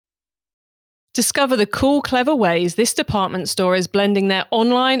Discover the cool, clever ways this department store is blending their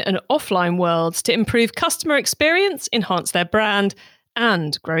online and offline worlds to improve customer experience, enhance their brand,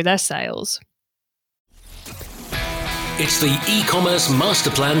 and grow their sales. It's the e-commerce master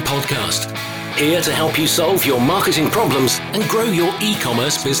plan podcast. Here to help you solve your marketing problems and grow your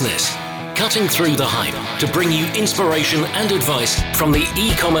e-commerce business. Cutting through the hype to bring you inspiration and advice from the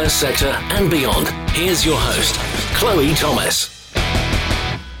e-commerce sector and beyond. Here's your host, Chloe Thomas.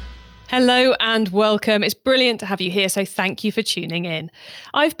 Hello and welcome. It's brilliant to have you here, so thank you for tuning in.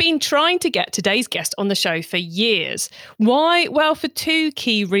 I've been trying to get today's guest on the show for years. Why? Well, for two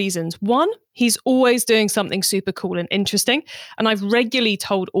key reasons. One, he's always doing something super cool and interesting, and I've regularly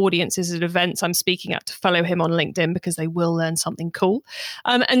told audiences at events I'm speaking at to follow him on LinkedIn because they will learn something cool.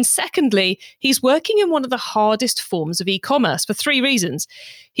 And secondly, he's working in one of the hardest forms of e-commerce for three reasons.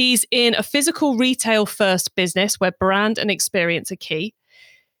 He's in a physical retail first business where brand and experience are key.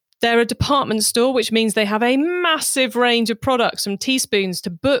 They're a department store, which means they have a massive range of products from teaspoons to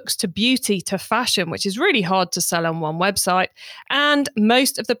books to beauty to fashion, which is really hard to sell on one website. And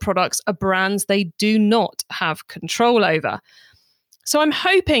most of the products are brands they do not have control over. So I'm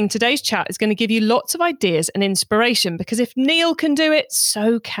hoping today's chat is going to give you lots of ideas and inspiration, because if Neil can do it,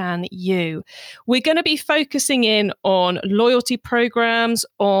 so can you. We're going to be focusing in on loyalty programs,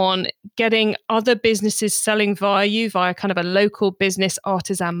 on getting other businesses selling via you, via kind of a local business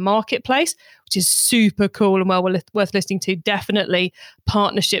artisan marketplace, which is super cool and well worth listening to. Definitely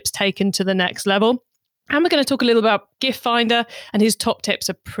partnerships taken to the next level. And we're going to talk a little about Gift Finder, and his top tips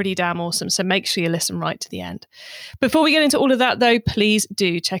are pretty damn awesome. So make sure you listen right to the end. Before we get into all of that, though, please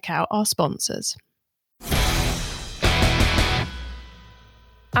do check out our sponsors.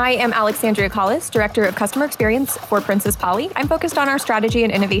 I am Alexandria Collis, Director of Customer Experience for Princess Polly. I'm focused on our strategy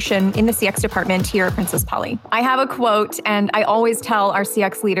and innovation in the CX department here at Princess Polly. I have a quote, and I always tell our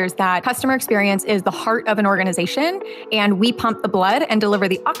CX leaders that customer experience is the heart of an organization, and we pump the blood and deliver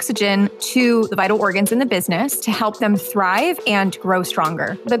the oxygen to the vital organs in the business to help them thrive and grow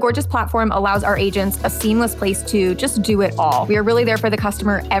stronger. The Gorgeous platform allows our agents a seamless place to just do it all. We are really there for the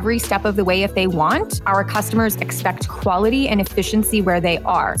customer every step of the way if they want. Our customers expect quality and efficiency where they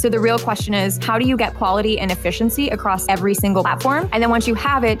are. So the real question is, how do you get quality and efficiency across every single platform? And then once you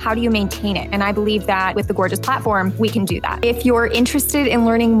have it, how do you maintain it? And I believe that with the Gorgeous platform, we can do that. If you're interested in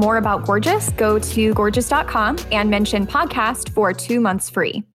learning more about Gorgeous, go to gorgeous.com and mention podcast for 2 months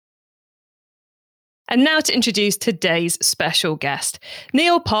free. And now to introduce today's special guest.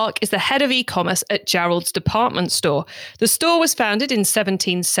 Neil Park is the head of e-commerce at Jarrold's department store. The store was founded in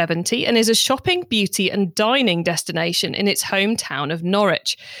 1770 and is a shopping, beauty and dining destination in its hometown of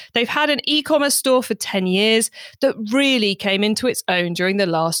Norwich. They've had an e-commerce store for 10 years that really came into its own during the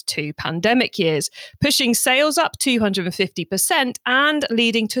last 2 pandemic years, pushing sales up 250% and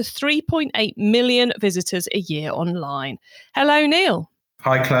leading to 3.8 million visitors a year online. Hello, Neil.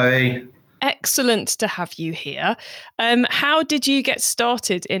 Hi, Chloe. Excellent to have you here. How did you get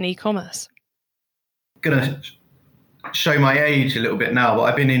started in e-commerce? Going to show my age a little bit now, but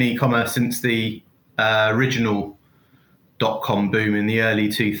I've been in e-commerce since the original .com boom in the early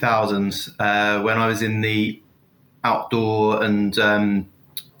 2000s, when I was in the outdoor and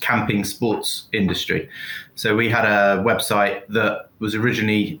camping sports industry. So we had a website that was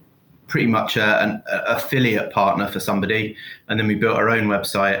originally pretty much an affiliate partner for somebody, and then we built our own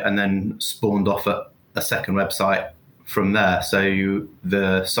website and then spawned off a second website from there. So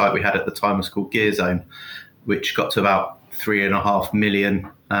the site we had at the time was called Gear Zone, which got to about 3.5 million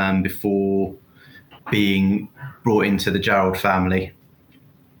before being brought into the Jarrold family.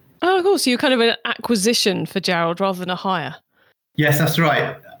 Oh, cool. So you're kind of an acquisition for Jarrold rather than a hire. Yes, that's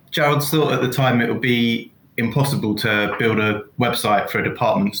right. Jarrold thought at the time it would be impossible to build a website for a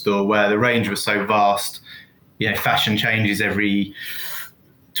department store where the range was so vast. You know, fashion changes every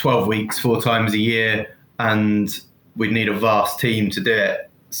 12 weeks, 4 times a year, and we'd need a vast team to do it.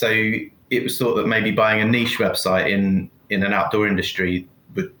 So it was thought that maybe buying a niche website in an outdoor industry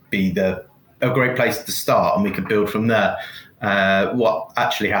would be a great place to start, and we could build from there. What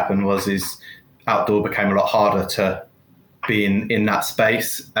actually happened is outdoor became a lot harder to be in that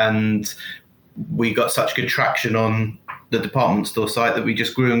space, and we got such good traction on the department store site that we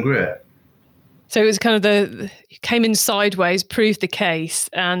just grew and grew it. So it was kind of came in sideways, proved the case,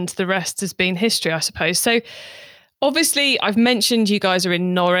 and the rest has been history, I suppose. So obviously, I've mentioned you guys are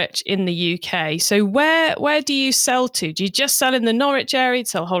in Norwich in the UK. So where do you sell to? Do you just sell in the Norwich area,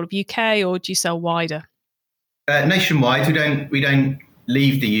 sell whole of UK, or do you sell wider? Nationwide, we don't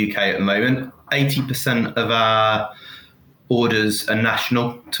leave the UK at the moment. 80% of our orders are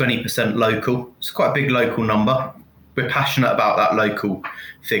national, 20% local. It's quite a big local number. we're passionate about that local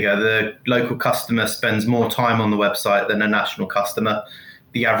figure. The local customer spends more time on the website than a national customer.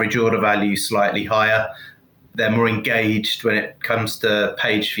 The average order value is slightly higher. They're more engaged when it comes to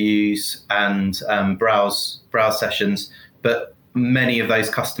page views and browse sessions. But many of those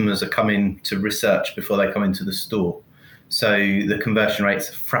customers are coming to research before they come into the store. So the conversion rates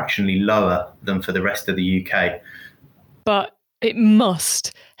are fractionally lower than for the rest of the UK. But it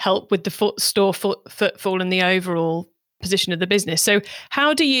must help with the store footfall and the overall position of the business. So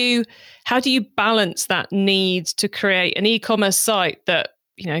how do you balance that need to create an e-commerce site that,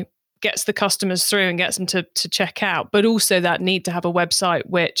 gets the customers through and gets them to check out, but also that need to have a website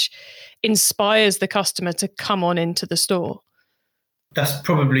which inspires the customer to come on into the store? That's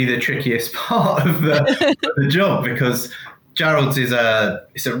probably the trickiest part of the job, because Jarrold's is a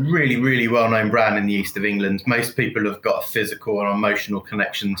really, really well-known brand in the east of England. Most people have got a physical and emotional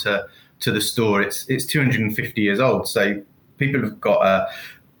connection to the store. It's 250 years old, so people have got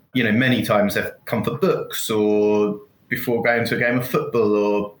many times they've come for books or before going to a game of football,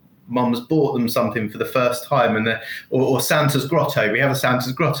 or mum's bought them something for the first time, and or Santa's Grotto. We have a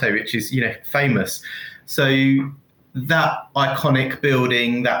Santa's Grotto, which is famous. So that iconic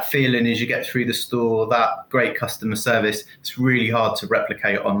building, that feeling as you get through the store, that great customer service, it's really hard to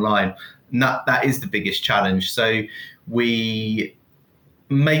replicate online. And that is the biggest challenge. So we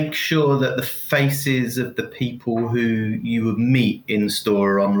make sure that the faces of the people who you would meet in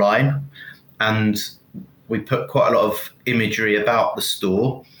store are online, and we put quite a lot of imagery about the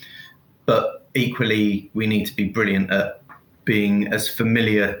store. But equally, we need to be brilliant at being as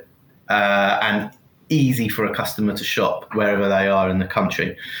familiar and easy for a customer to shop wherever they are in the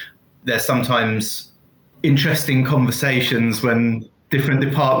country. There's sometimes interesting conversations when different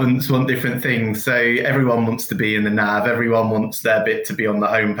departments want different things. So everyone wants to be in the nav, everyone wants their bit to be on the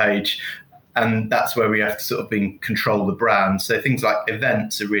homepage. And that's where we have to sort of control the brand. So things like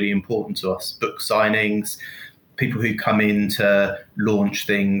events are really important to us. Book signings, people who come in to launch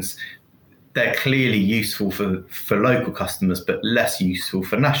things. They're clearly useful for local customers, but less useful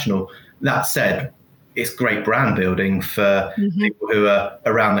for national. That said, it's great brand building for people who are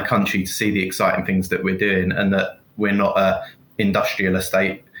around the country to see the exciting things that we're doing, and that we're not a industrial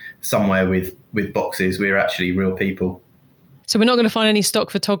estate somewhere with boxes. We're actually real people. So we're not going to find any stock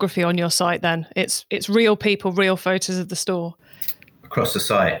photography on your site then? It's real people, real photos of the store? Across the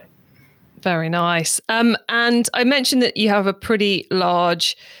site. Very nice. And I mentioned that you have a pretty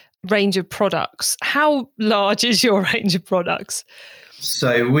large range of products. How large is your range of products?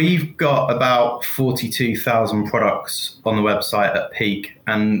 So we've got about 42,000 products on the website at peak,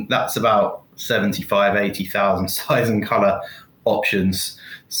 and that's about 80,000 size and colour options.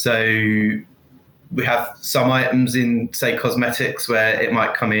 So we have some items in, say, cosmetics, where it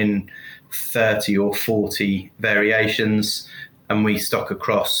might come in 30 or 40 variations, and we stock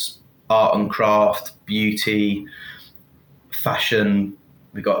across art and craft, beauty, fashion.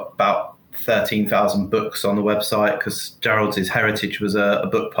 We've got about 13,000 books on the website, because Jarrold's heritage was a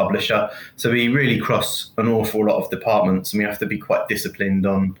book publisher. So we really cross an awful lot of departments, and we have to be quite disciplined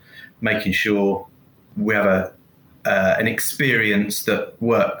on making sure we have an experience that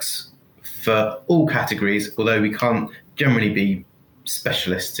works for all categories, although we can't generally be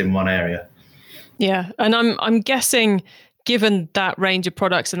specialists in one area. Yeah, and I'm guessing, given that range of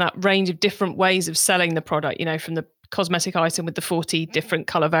products and that range of different ways of selling the product, from the cosmetic item with the 40 different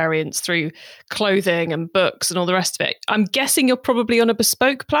colour variants through clothing and books and all the rest of it, I'm guessing you're probably on a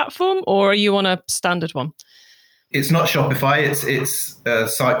bespoke platform, or are you on a standard one? It's not Shopify, it's a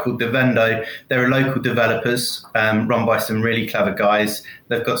site called Devendo. They're local developers run by some really clever guys.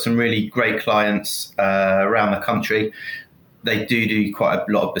 They've got some really great clients around the country. They do quite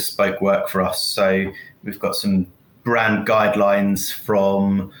a lot of bespoke work for us. So we've got some brand guidelines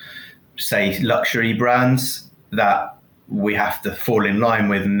from, say, luxury brands that we have to fall in line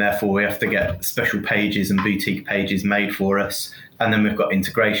with, and therefore we have to get special pages and boutique pages made for us. And then we've got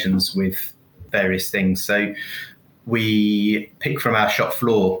integrations with various things. So we pick from our shop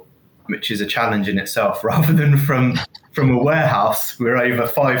floor, which is a challenge in itself, rather than from a warehouse. We're over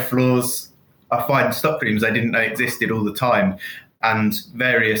 5 floors. I find stock rooms I didn't know existed all the time, and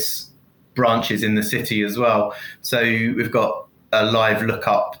various branches in the city as well. So we've got a live look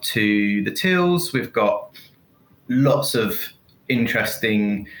up to the tills. We've got lots of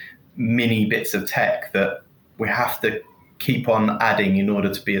interesting mini bits of tech that we have to keep on adding in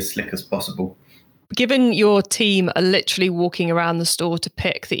order to be as slick as possible. Given your team are literally walking around the store to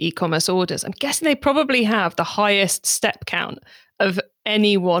pick the e-commerce orders, I'm guessing they probably have the highest step count of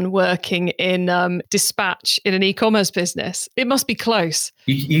anyone working in dispatch in an e-commerce business. It must be close.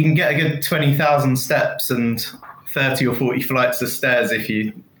 You can get a good 20,000 steps and 30 or 40 flights of stairs if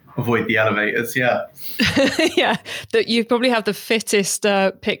you avoid the elevators. Yeah. Yeah, that you probably have the fittest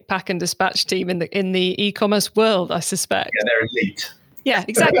pick, pack and dispatch team in the e-commerce world, I suspect. Yeah, they're elite. Yeah,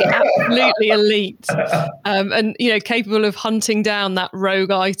 exactly. Absolutely elite. And, capable of hunting down that rogue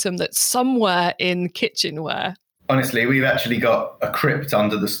item that's somewhere in kitchenware. Honestly, we've actually got a crypt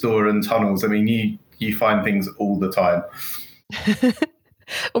under the store and tunnels. I mean, you find things all the time.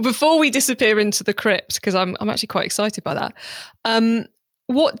 Well, before we disappear into the crypt, because I'm actually quite excited by that,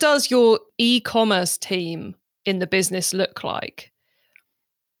 what does your e-commerce team in the business look like?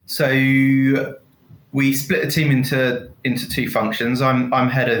 So we split the team into two functions. I'm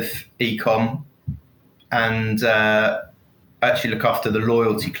head of e-com, and I actually look after the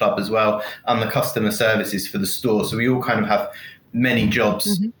loyalty club as well and the customer services for the store. So we all kind of have many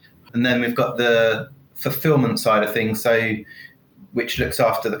jobs. Mm-hmm. And then we've got the fulfillment side of things, so which looks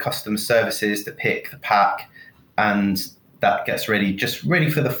after the customer services, the pick, the pack, and that gets ready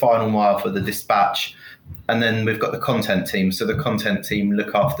for the final mile for the dispatch. And then we've got the content team. So the content team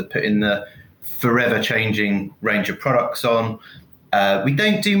look after putting the forever changing range of products on. We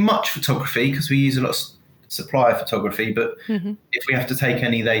don't do much photography because we use a lot of supplier photography, but if we have to take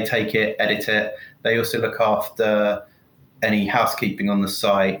any, they take it, edit it. They also look after any housekeeping on the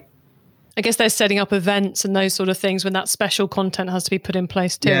site. I guess they're setting up events and those sort of things when that special content has to be put in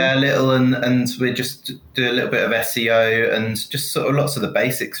place too. Yeah, a little, and we just do a little bit of SEO and just sort of lots of the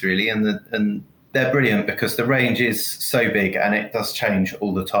basics really. And they're brilliant because the range is so big and it does change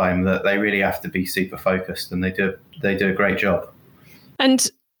all the time that they really have to be super focused, and they do a great job. And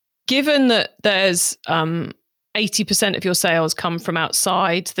given that there's 80% of your sales come from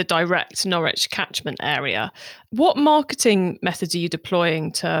outside the direct Norwich catchment area, what marketing methods are you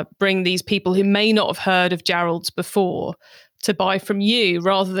deploying to bring these people who may not have heard of Jarrold's before to buy from you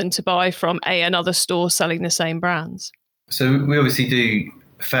rather than to buy from another store selling the same brands? So we obviously do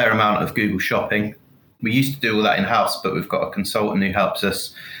a fair amount of Google shopping. We used to do all that in-house, but we've got a consultant who helps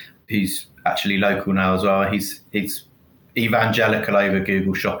us, who's actually local now as well. He's evangelical over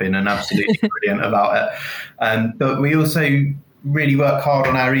Google shopping and absolutely brilliant about it. But we also really work hard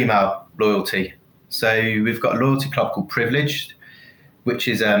on our email loyalty. So we've got a loyalty club called Privileged, which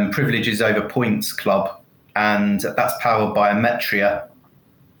is Privileges over Points Club, and that's powered by Metria.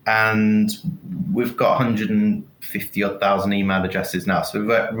 And we've got 150,000 email addresses now. So we've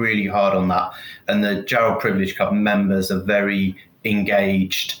worked really hard on that. And the Jarrold Privilege Club members are very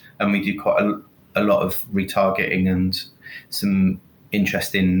engaged, and we do quite a lot of retargeting and some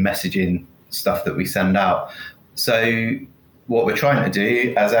interesting messaging stuff that we send out. So what we're trying to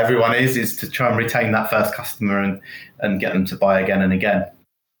do, as everyone is to try and retain that first customer and get them to buy again and again.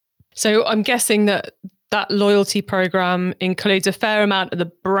 So I'm guessing that loyalty program includes a fair amount of the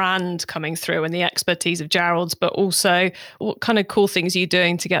brand coming through and the expertise of Jarrold's, but also what kind of cool things are you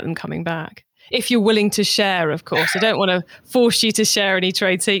doing to get them coming back? If you're willing to share, of course. I don't want to force you to share any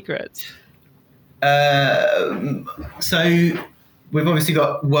trade secrets. So we've obviously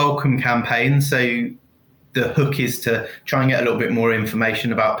got welcome campaigns. So the hook is to try and get a little bit more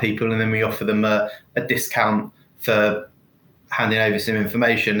information about people, and then we offer them a discount for handing over some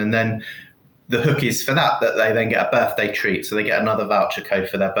information. And then the hook is for that they then get a birthday treat. So they get another voucher code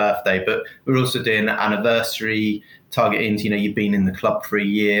for their birthday. But we're also doing an anniversary targeting, you've been in the club for a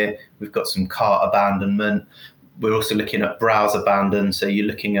year. We've got some cart abandonment. We're also looking at browse abandon. So you're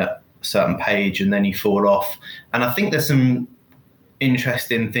looking at certain page and then you fall off. And I think there's some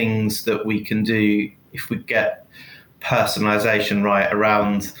interesting things that we can do if we get personalization right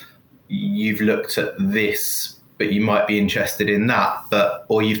around, you've looked at this but you might be interested in that,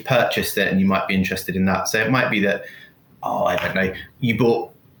 or you've purchased it and you might be interested in that. So it might be that, I don't know, you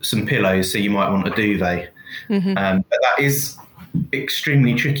bought some pillows so you might want a duvet. But that is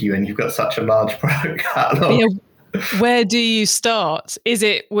extremely tricky when you've got such a large product catalog. Yeah. Where do you start? Is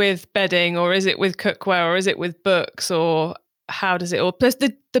it with bedding, or is it with cookware, or is it with books, or how does it all? Plus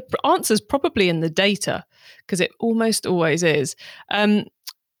the answer's probably in the data, because it almost always is.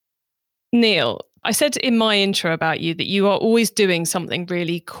 Neil, I said in my intro about you that you are always doing something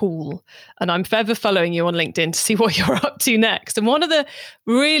really cool, and I'm forever following you on LinkedIn to see what you're up to next. And one of the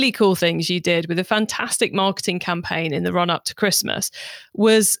really cool things you did with a fantastic marketing campaign in the run up to Christmas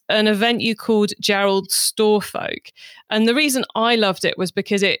was an event you called Jarrold Storefolk. And the reason I loved it was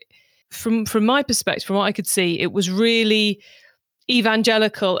because it, from my perspective, from what I could see, it was really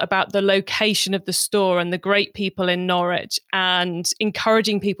evangelical about the location of the store and the great people in Norwich and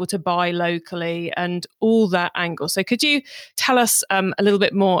encouraging people to buy locally and all that angle. So could you tell us a little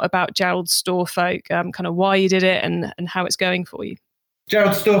bit more about Jarrold's Store Folk, kind of why you did it and how it's going for you?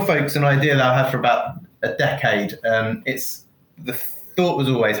 Jarrold Store Folk's an idea that I had for about a decade. It's the thought was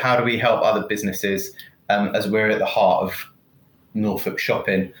always, how do we help other businesses as we're at the heart of Norfolk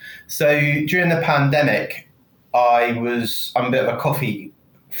shopping? So during the pandemic, I'm a bit of a coffee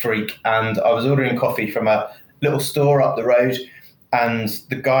freak, and I was ordering coffee from a little store up the road, and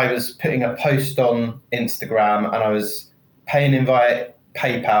the guy was putting a post on Instagram, and I was paying him via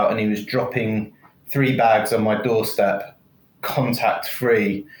PayPal, and he was dropping 3 bags on my doorstep, contact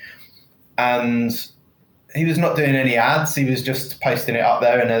free. And he was not doing any ads, he was just posting it up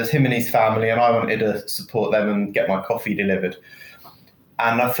there, and there was him and his family, and I wanted to support them and get my coffee delivered.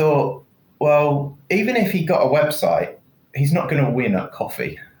 And I thought, well, even if he got a website, he's not going to win at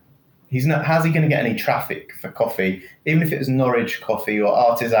coffee. How's he going to get any traffic for coffee? Even if it was Norwich coffee or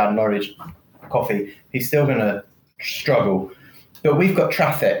artisan Norwich coffee, he's still going to struggle. But we've got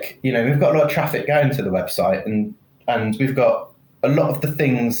traffic, we've got a lot of traffic going to the website, and we've got a lot of the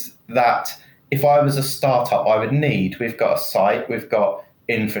things that if I was a startup, I would need. We've got a site, we've got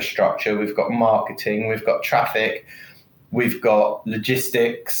infrastructure, we've got marketing, we've got traffic, we've got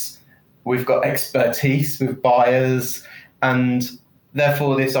logistics, we've got expertise with buyers, and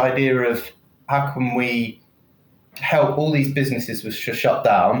therefore this idea of how can we help all these businesses which were shut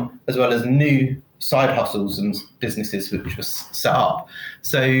down, as well as new side hustles and businesses which were set up.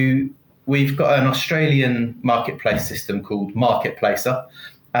 So we've got an Australian marketplace system called Marketplacer,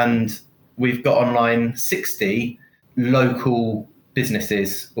 and we've got online 60 local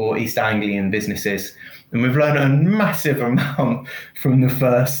businesses or East Anglian businesses. And we've learned a massive amount from the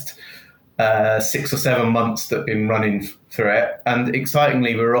first 6 or 7 months that have been running through it. And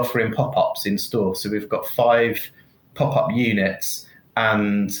excitingly, we're offering pop-ups in store. So we've got 5 pop-up units,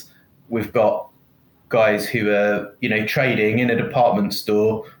 and we've got guys who are, trading in a department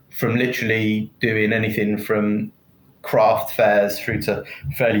store, from literally doing anything from craft fairs through to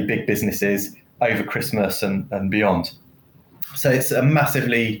fairly big businesses over Christmas and beyond. So it's a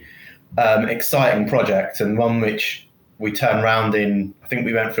massively exciting project, and one which we turned around I think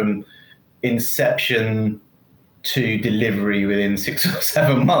we went from inception to delivery within 6 or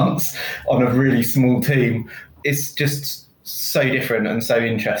 7 months on a really small team. It's just so different and so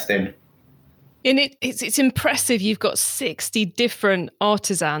interesting. And it's impressive. You've got 60 different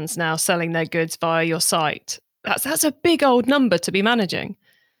artisans now selling their goods via your site. That's a big old number to be managing.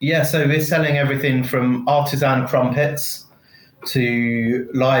 Yeah, so we're selling everything from artisan crumpets to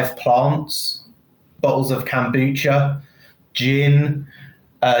live plants, bottles of kombucha, gin,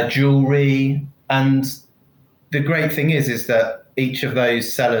 jewelry. And the great thing is that each of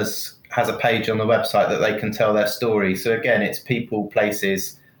those sellers has a page on the website that they can tell their story. So again, it's people,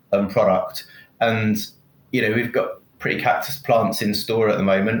 places, and product. And, we've got pretty cactus plants in store at the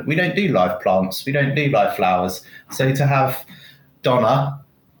moment. We don't do live plants. We don't do live flowers. So to have Donna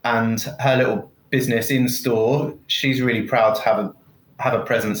and her little business in store, she's really proud to have a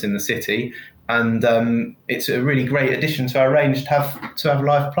presence in the city. And it's a really great addition to our range to have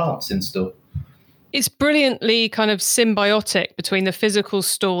live plants in store. It's brilliantly kind of symbiotic between the physical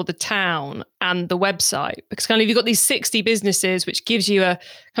store, the town, and the website, because kind of you've got these 60 businesses, which gives you a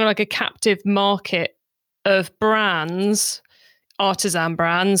kind of like a captive market of brands, artisan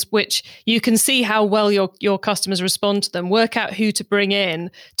brands, which you can see how well your customers respond to them, work out who to bring in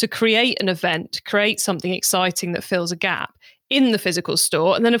to create an event, to create something exciting that fills a gap in the physical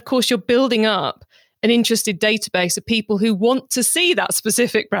store. And then, of course, you're building up an interested database of people who want to see that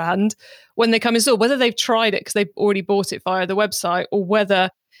specific brand when they come in store, whether they've tried it because they've already bought it via the website, or whether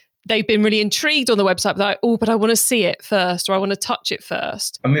they've been really intrigued on the website, but I want to see it first, or I want to touch it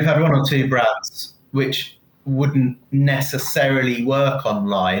first. And we've had 1 or 2 brands which wouldn't necessarily work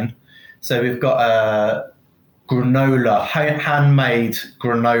online. So we've got a granola, handmade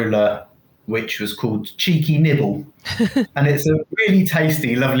granola, which was called Cheeky Nibble. And it's a really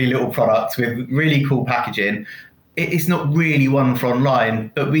tasty, lovely little product with really cool packaging. It's not really one for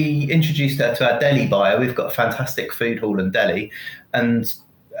online, but we introduced her to our deli buyer. We've got a fantastic food hall and deli. And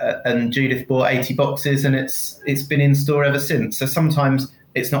Judith bought 80 boxes, and it's been in store ever since. So sometimes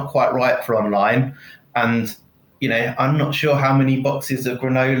it's not quite right for online. And, I'm not sure how many boxes of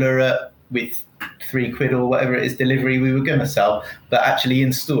granola with £3 or whatever it is delivery we were going to sell, but actually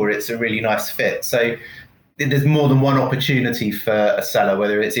in store it's a really nice fit. So there's more than one opportunity for a seller,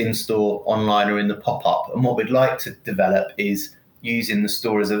 whether it's in store, online, or in the pop-up. And what we'd like to develop is using the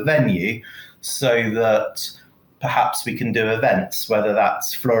store as a venue, so that perhaps we can do events, whether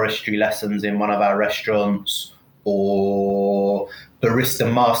that's floristry lessons in one of our restaurants or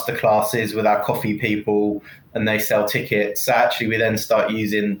barista masterclasses with our coffee people, and they sell tickets. So actually we then start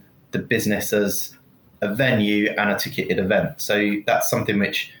using the business as a venue and a ticketed event. So that's something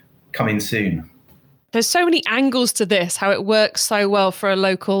which coming soon. There's so many angles to this, how it works so well for a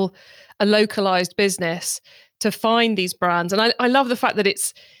localized business to find these brands. And I love the fact that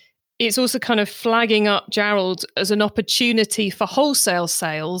it's also kind of flagging up Jarrold as an opportunity for wholesale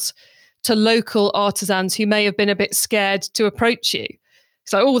sales to local artisans who may have been a bit scared to approach you.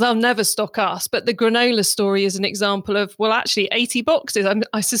 So, oh, they'll never stock us. But the granola story is an example of, well, actually 80 boxes.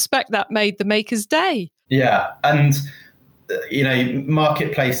 I suspect that made the maker's day. Yeah. And,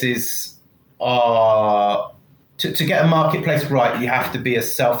 marketplaces are, to get a marketplace right, you have to be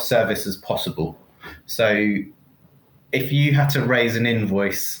as self-service as possible. So if you had to raise an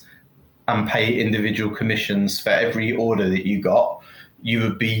invoice and pay individual commissions for every order that you got, you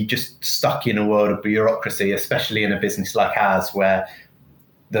would be just stuck in a world of bureaucracy, especially in a business like ours, where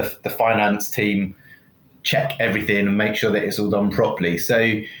the finance team check everything and make sure that it's all done properly.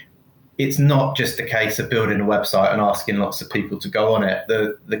 So it's not just a case of building a website and asking lots of people to go on it.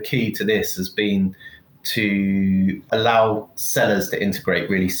 The key to this has been to allow sellers to integrate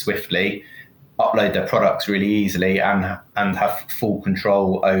really swiftly, upload their products really easily, and have full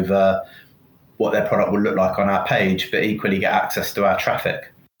control over what their product will look like on our page, but equally get access to our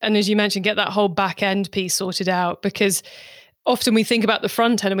traffic. And as you mentioned, get that whole back end piece sorted out, because often we think about the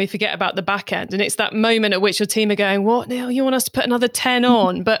front end and we forget about the back end. And it's that moment at which your team are going, what, Neil, you want us to put another 10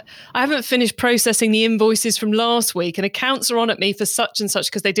 on? But I haven't finished processing the invoices from last week, and accounts are on at me for such and such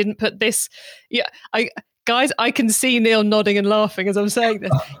because they didn't put this. Yeah, Guys, I can see Neil nodding and laughing as I'm saying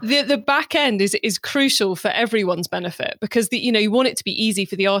this. The back end is crucial for everyone's benefit, because you want it to be easy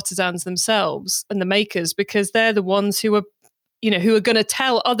for the artisans themselves and the makers, because they're the ones who are going to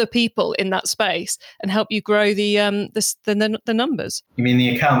tell other people in that space and help you grow the numbers. You mean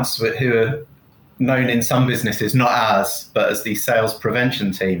the accounts who are known in some businesses, not ours, but as the sales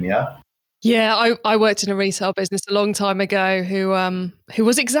prevention team, yeah? Yeah, I worked in a retail business a long time ago who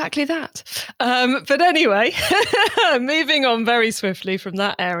was exactly that. But anyway, moving on very swiftly from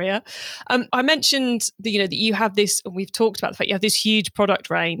that area, I mentioned that you have this, and we've talked about the fact you have this huge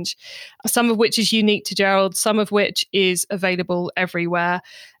product range, some of which is unique to Jarrold, some of which is available everywhere.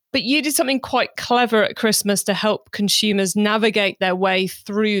 But you did something quite clever at Christmas to help consumers navigate their way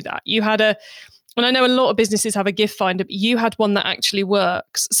through that. You had and I know a lot of businesses have a gift finder, but you had one that actually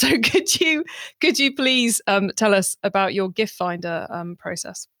works. So could you please tell us about your gift finder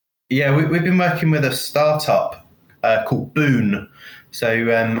process? Yeah, we've been working with a startup called Boon.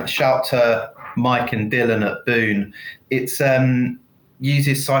 So shout to Mike and Dylan at Boon. It's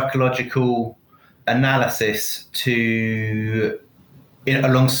uses psychological analysis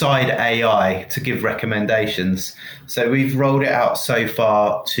alongside AI to give recommendations. So we've rolled it out so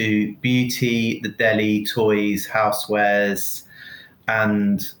far to beauty, the deli, toys, housewares,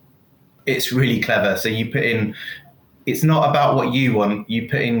 and it's really clever. So you put in, it's not about what you want, you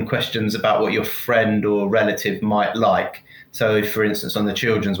put in questions about what your friend or relative might like. So for instance, on the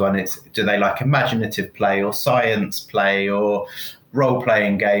children's one, it's do they like imaginative play or science play or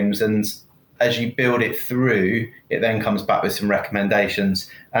role-playing games? And as you build it through, it then comes back with some recommendations.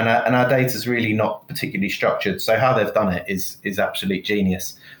 And our data is really not particularly structured. So how they've done it is absolute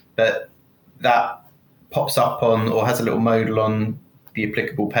genius. But that pops up on, or has a little modal on the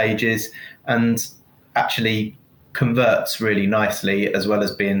applicable pages, and actually converts really nicely, as well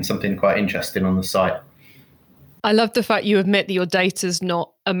as being something quite interesting on the site. I love the fact you admit that your data's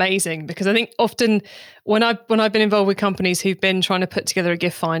not amazing, because I think often when I've been involved with companies who've been trying to put together a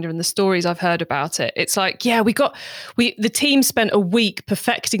gift finder, and the stories I've heard about it, it's like, yeah, the team spent a week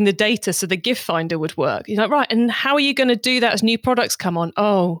perfecting the data so the gift finder would work. You're like, right, and how are you going to do that as new products come on?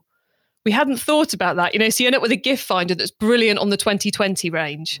 Oh, we hadn't thought about that. So you end up with a gift finder that's brilliant on the 2020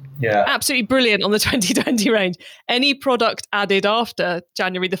 range. Yeah. Absolutely brilliant on the 2020 range. Any product added after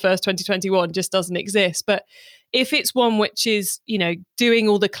January the 1st, 2021 just doesn't exist. But if it's one which is, doing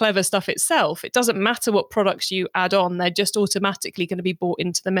all the clever stuff itself, it doesn't matter what products you add on, they're just automatically going to be brought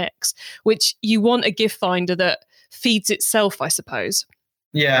into the mix, which you want a gift finder that feeds itself, I suppose.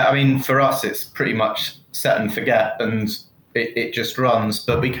 Yeah, I mean, for us, it's pretty much set and forget, and it just runs.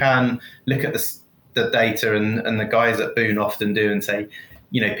 But we can look at the data, and the guys at Boon often do, and say,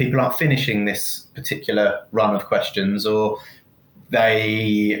 people aren't finishing this particular run of questions, or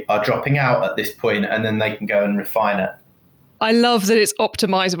they are dropping out at this point, and then they can go and refine it. I love that it's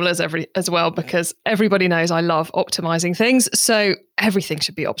optimizable as well, because everybody knows I love optimizing things. So everything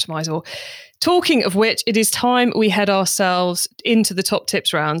should be optimizable. Talking of which, it is time we head ourselves into the top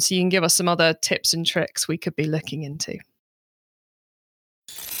tips round. So you can give us some other tips and tricks we could be looking into.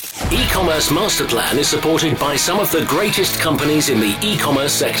 E-commerce Master Plan is supported by some of the greatest companies in the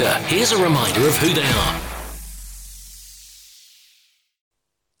e-commerce sector. Here's a reminder of who they are.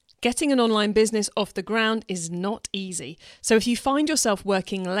 Getting an online business off the ground is not easy. So if you find yourself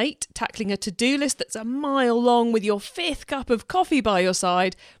working late, tackling a to-do list that's a mile long with your 5th cup of coffee by your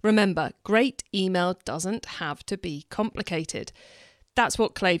side, remember, great email doesn't have to be complicated. That's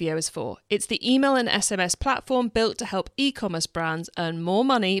what Klaviyo is for. It's the email and SMS platform built to help e-commerce brands earn more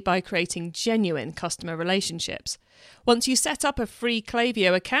money by creating genuine customer relationships. Once you set up a free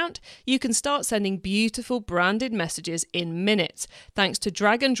Klaviyo account, you can start sending beautiful branded messages in minutes, thanks to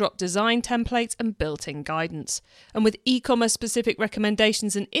drag and drop design templates and built-in guidance. And with e-commerce specific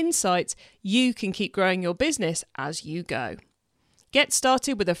recommendations and insights, you can keep growing your business as you go. Get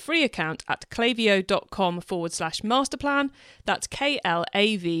started with a free account at klaviyo.com/masterplan. That's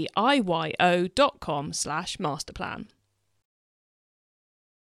KLAVIYO.com/masterplan.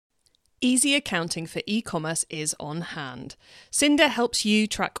 Easy accounting for e-commerce is on hand. Cinder helps you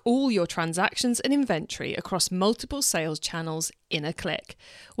track all your transactions and inventory across multiple sales channels in a click.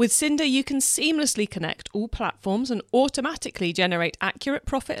 With Cinder, you can seamlessly connect all platforms and automatically generate accurate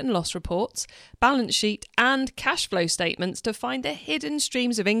profit and loss reports, balance sheet, and cash flow statements to find the hidden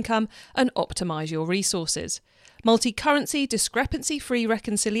streams of income and optimize your resources. Multi-currency, discrepancy-free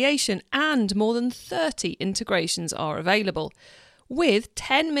reconciliation, and more than 30 integrations are available, with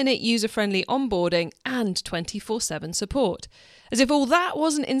 10-minute user-friendly onboarding and 24/7 support. As if all that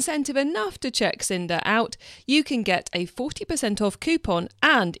wasn't incentive enough to check Cinder out, you can get a 40% off coupon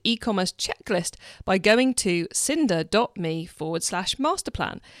and e-commerce checklist by going to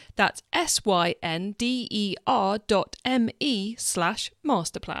cinder.me/masterplan. That's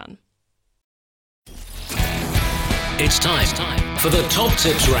synder.me/masterplan. It's time for the top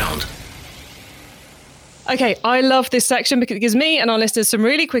tips round. Okay, I love this section because it gives me and our listeners some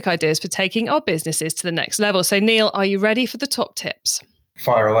really quick ideas for taking our businesses to the next level. So Neil, are you ready for the top tips?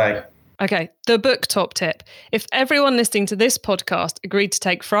 Fire away. Okay, the book top tip. If everyone listening to this podcast agreed to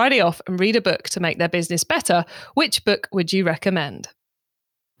take Friday off and read a book to make their business better, which book would you recommend?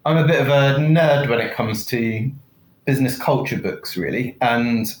 I'm a bit of a nerd when it comes to business culture books, really.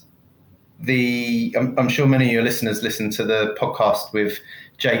 And I'm sure many of your listeners listen to the podcast with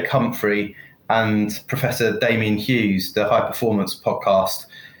Jake Humphrey and Professor Damien Hughes, the High Performance podcast.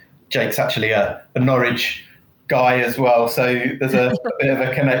 Jake's actually a Norwich guy as well, so there's a bit of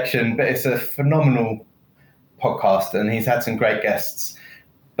a connection, but it's a phenomenal podcast and he's had some great guests.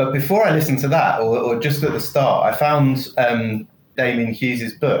 But before I listened to that, or just at the start, I found Damien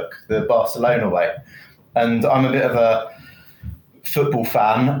Hughes' book, The Barcelona Way. And I'm a bit of a football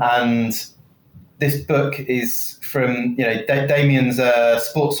fan, and this book is from, Damien's a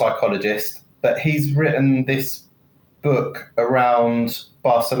sports psychologist, but he's written this book around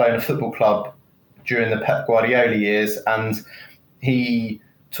Barcelona Football Club during the Pep Guardiola years, and he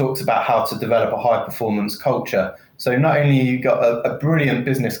talks about how to develop a high-performance culture. So not only you got a brilliant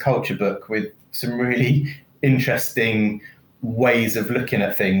business culture book with some really interesting ways of looking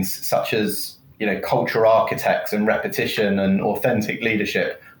at things, such as culture architects and repetition and authentic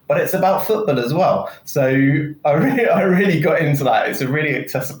leadership, but it's about football as well. So I really got into that. It's a really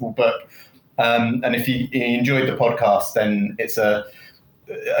accessible book. And if you enjoyed the podcast, then it's a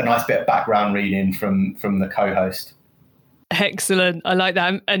nice bit of background reading from the co-host. Excellent. I like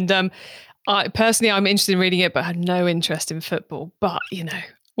that. And I'm interested in reading it, but I have no interest in football. But,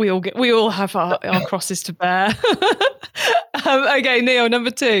 we all have our crosses to bear. Okay, Neil,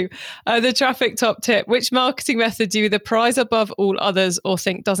 number 2, the traffic top tip. Which marketing method do you either prize above all others or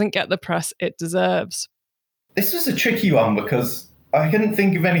think doesn't get the press it deserves? This was a tricky one because I couldn't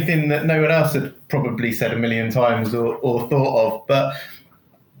think of anything that no one else had probably said a million times or thought of. But,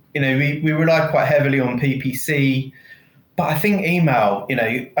 we rely quite heavily on PPC. But I think email,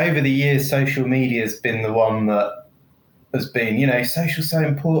 over the years, social media has been the one that has been, social's so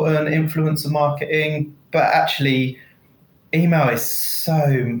important, influencer marketing. But actually, email is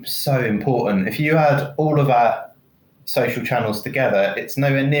so important. If you add all of our social channels together, it's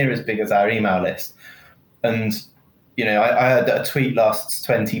nowhere near as big as our email list. And I heard that a tweet lasts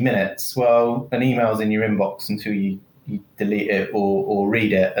 20 minutes. Well, an email's in your inbox until you delete it or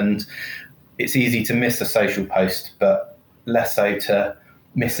read it. And it's easy to miss a social post, but less so to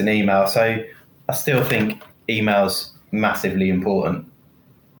miss an email. So I still think email's massively important.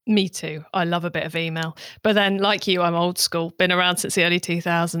 Me too. I love a bit of email. But then, like you, I'm old school, been around since the early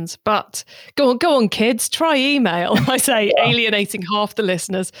 2000s. But go on, kids, try email. I say, alienating half the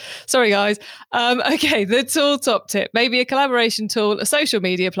listeners. Sorry, guys. Okay, the tool top tip. Maybe a collaboration tool, a social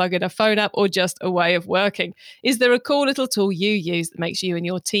media plugin, a phone app, or just a way of working. Is there a cool little tool you use that makes you and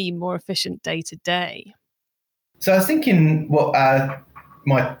your team more efficient day to day? So I was thinking what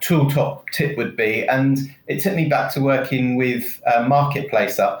my tool top tip would be, and it took me back to working with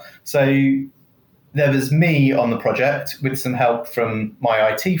Marketplacer. So there was me on the project with some help from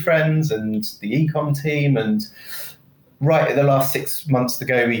my IT friends and the ecom team, and right at the last 6 months to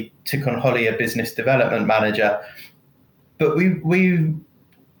go, we took on Holly, a business development manager. But we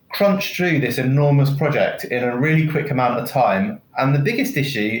crunched through this enormous project in a really quick amount of time, and the biggest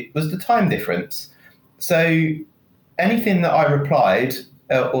issue was the time difference. So anything that I replied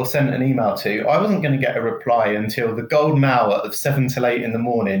or sent an email to, I wasn't going to get a reply until the golden hour of 7 till 8 in the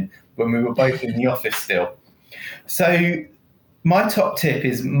morning when we were both in the office still. So my top tip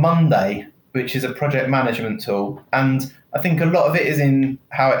is Monday, which is a project management tool. And I think a lot of it is in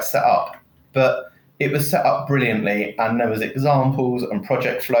how it's set up, but it was set up brilliantly, and there was examples and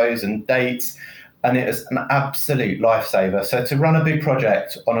project flows and dates, and it was an absolute lifesaver. So to run a big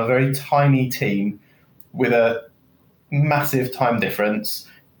project on a very tiny team with a massive time difference,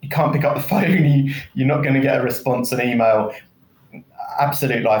 you can't pick up the phone, you're not going to get a response, an email.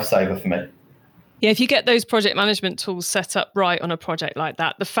 Absolute lifesaver for me. Yeah, if you get those project management tools set up right on a project like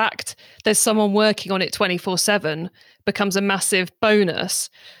that, the fact there's someone working on it 24/7 becomes a massive bonus.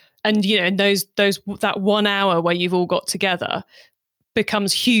 And you know, that 1 hour where you've all got together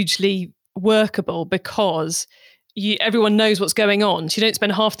becomes hugely workable because everyone knows what's going on. So you don't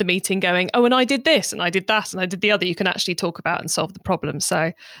spend half the meeting going, oh, and I did this and I did that and I did the other. You can actually talk about and solve the problem.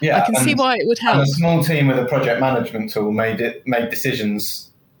 So yeah, I can see why it would help. And a small team with a project management tool made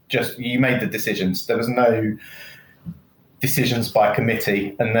decisions. You made the decisions. There was no decisions by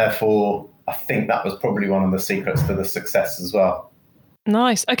committee, and therefore I think that was probably one of the secrets to the success as well.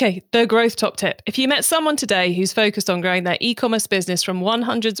 Nice. Okay, the growth top tip. If you met someone today who's focused on growing their e-commerce business from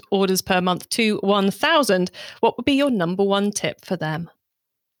 100 orders per month to 1,000, what would be your number one tip for them?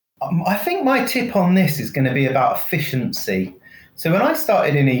 I think my tip on this is going to be about efficiency. So when I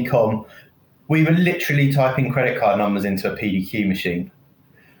started in e-com, we were literally typing credit card numbers into a PDQ machine.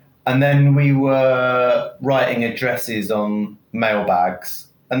 And then we were writing addresses on mailbags.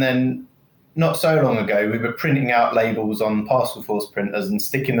 And then not so long ago, we were printing out labels on parcel force printers and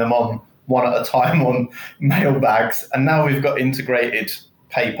sticking them on one at a time on mailbags. And now we've got integrated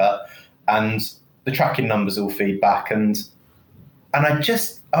paper and the tracking numbers all feed back. And I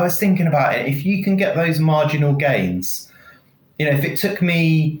was thinking about it. If you can get those marginal gains, if it took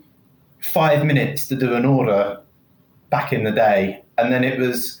me 5 minutes to do an order back in the day, and then it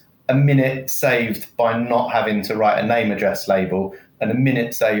was a minute saved by not having to write a name address label, and a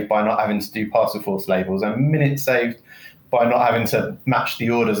minute saved by not having to do parcel force labels, and a minute saved by not having to match the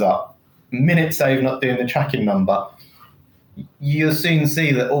orders up, a minute saved not doing the tracking number, you'll soon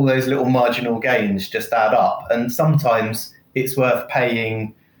see that all those little marginal gains just add up. And sometimes it's worth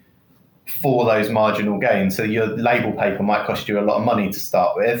paying for those marginal gains. So your label paper might cost you a lot of money to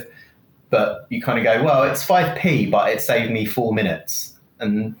start with, but you kind of go, well, it's 5p, but it saved me 4 minutes.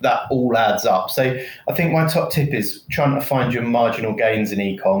 And that all adds up. So I think my top tip is trying to find your marginal gains in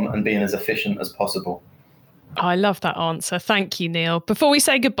e-com and being as efficient as possible. I love that answer. Thank you, Neil. Before we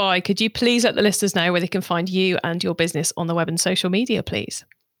say goodbye, could you please let the listeners know where they can find you and your business on the web and social media, please?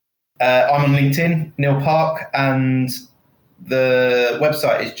 I'm on LinkedIn, Neil Park, and the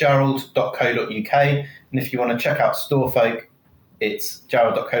website is jarrold.co.uk. And if you want to check out Storefolk, it's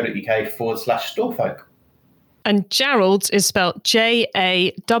jarrold.co.uk/Storefolk. And Jarrold is spelled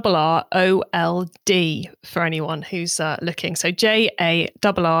Jarrold for anyone who's looking. So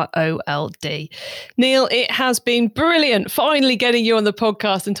Jarrold. Neil, it has been brilliant finally getting you on the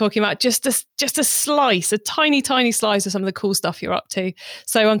podcast and talking about just a slice, a tiny, tiny slice of some of the cool stuff you're up to.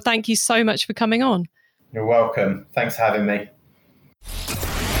 So thank you so much for coming on. You're welcome. Thanks for having me.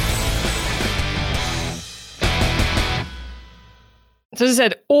 So as I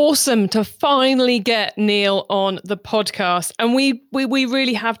said, awesome to finally get Neil on the podcast. And we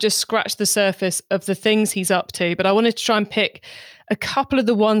really have just scratched the surface of the things he's up to. But I wanted to try and pick a couple of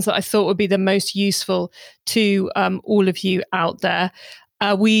the ones that I thought would be the most useful to all of you out there.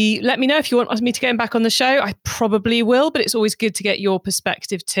 Let me know if you want me to get him back on the show. I probably will, but it's always good to get your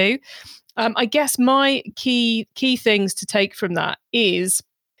perspective too. I guess my key things to take from that is,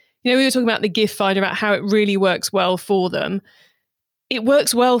 we were talking about the gift finder, about how it really works well for them. it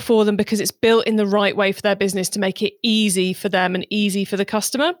works well for them because it's built in the right way for their business to make it easy for them and easy for the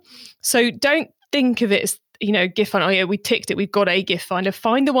customer. So don't think of it as, gift finder. Oh yeah, we ticked it. We've got a gift finder.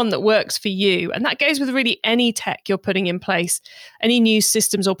 Find the one that works for you. And that goes with really any tech you're putting in place, any new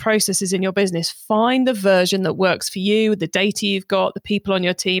systems or processes in your business. Find the version that works for you, the data you've got, the people on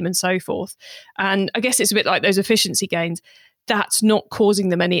your team and so forth. And I guess it's a bit like those efficiency gains. That's not causing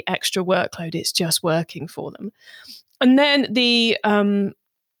them any extra workload. It's just working for them. And then the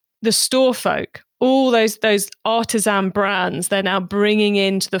store folk, all those artisan brands, they're now bringing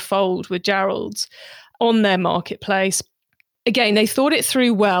into the fold with Jarrold's on their marketplace. Again, they thought it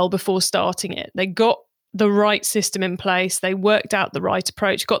through well before starting it. They got the right system in place. They worked out the right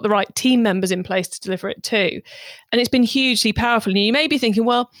approach, got the right team members in place to deliver it too. And it's been hugely powerful. And you may be thinking,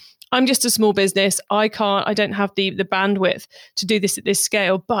 well, I'm just a small business. I don't have the bandwidth to do this at this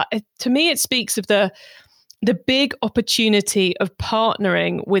scale. But to me, it speaks of the big opportunity of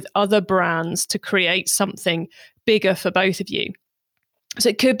partnering with other brands to create something bigger for both of you. So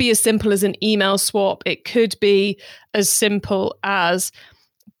it could be as simple as an email swap. It could be as simple as,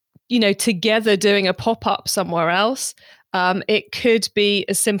 together doing a pop-up somewhere else. It could be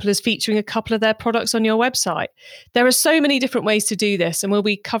as simple as featuring a couple of their products on your website. There are so many different ways to do this, and we'll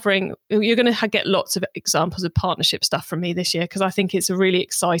be covering, you're going to get lots of examples of partnership stuff from me this year, because I think it's a really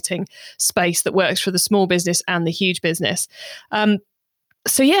exciting space that works for the small business and the huge business.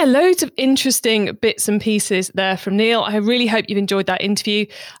 So yeah, loads of interesting bits and pieces there from Neil. I really hope you've enjoyed that interview.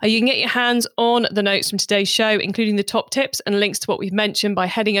 You can get your hands on the notes from today's show, including the top tips and links to what we've mentioned, by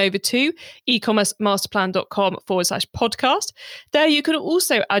heading over to ecommercemasterplan.com/podcast. There you can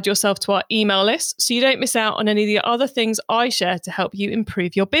also add yourself to our email list so you don't miss out on any of the other things I share to help you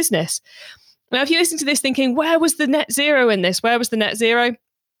improve your business. Now, if you're listening to this thinking, where was the net zero in this? Where was the net zero?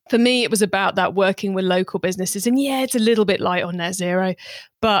 For me, it was about that working with local businesses. And yeah, it's a little bit light on net zero,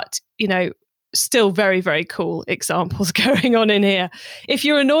 but, still very, very cool examples going on in here. If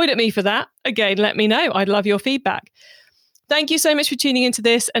you're annoyed at me for that, again, let me know. I'd love your feedback. Thank you so much for tuning into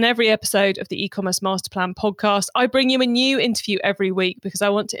this and every episode of the E-commerce Master Plan podcast. I bring you a new interview every week because I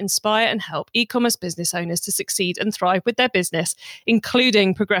want to inspire and help e-commerce business owners to succeed and thrive with their business,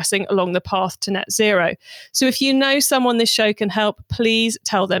 including progressing along the path to net zero. So if you know someone this show can help, please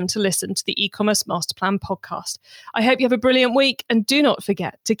tell them to listen to the E-commerce Master Plan podcast. I hope you have a brilliant week, and do not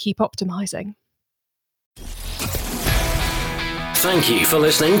forget to keep optimizing. Thank you for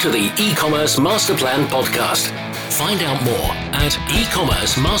listening to the E-commerce Master Plan podcast. Find out more at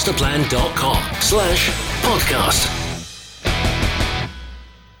ecommercemasterplan.com/podcast.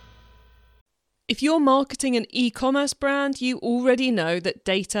 If you're marketing an e-commerce brand, you already know that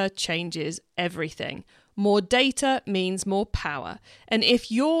data changes everything. More data means more power. And if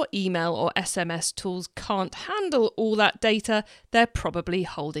your email or SMS tools can't handle all that data, they're probably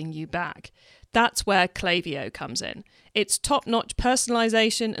holding you back. That's where Klaviyo comes in. Its top-notch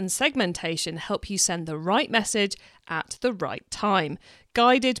personalization and segmentation help you send the right message at the right time,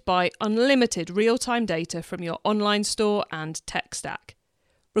 guided by unlimited real-time data from your online store and tech stack.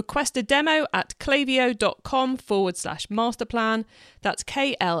 Request a demo at klaviyo.com/masterplan. That's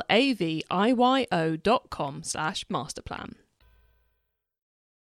KLAVIYO.com/masterplan.